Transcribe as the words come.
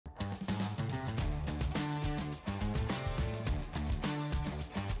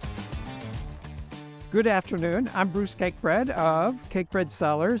Good afternoon. I'm Bruce Cakebread of Cakebread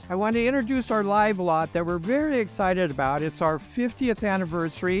Cellars. I want to introduce our live lot that we're very excited about. It's our 50th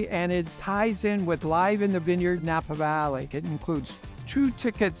anniversary, and it ties in with Live in the Vineyard Napa Valley. It includes 2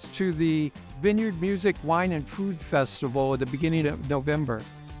 tickets to the Vineyard Music, Wine, and Food Festival at the beginning of November.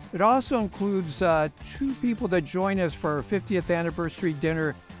 It also includes 2 people that join us for our 50th anniversary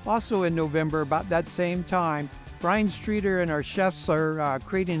dinner, also in November, about that same time. Brian Streeter and our chefs are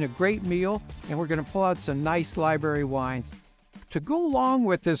creating a great meal, and we're going to pull out some nice library wines. To go along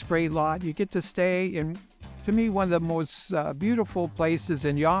with this great lot, you get to stay in, to me, one of the most beautiful places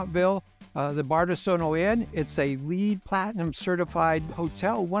in Yountville, the Bardessono Inn. It's a LEED Platinum certified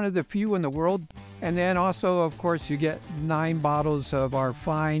hotel, one of the few in the world. And then also, of course, you get 9 bottles of our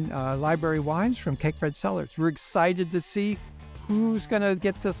fine library wines from Cakebread Cellars. We're excited to see who's going to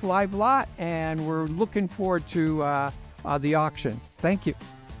get this live lot, and we're looking forward to the auction. Thank you.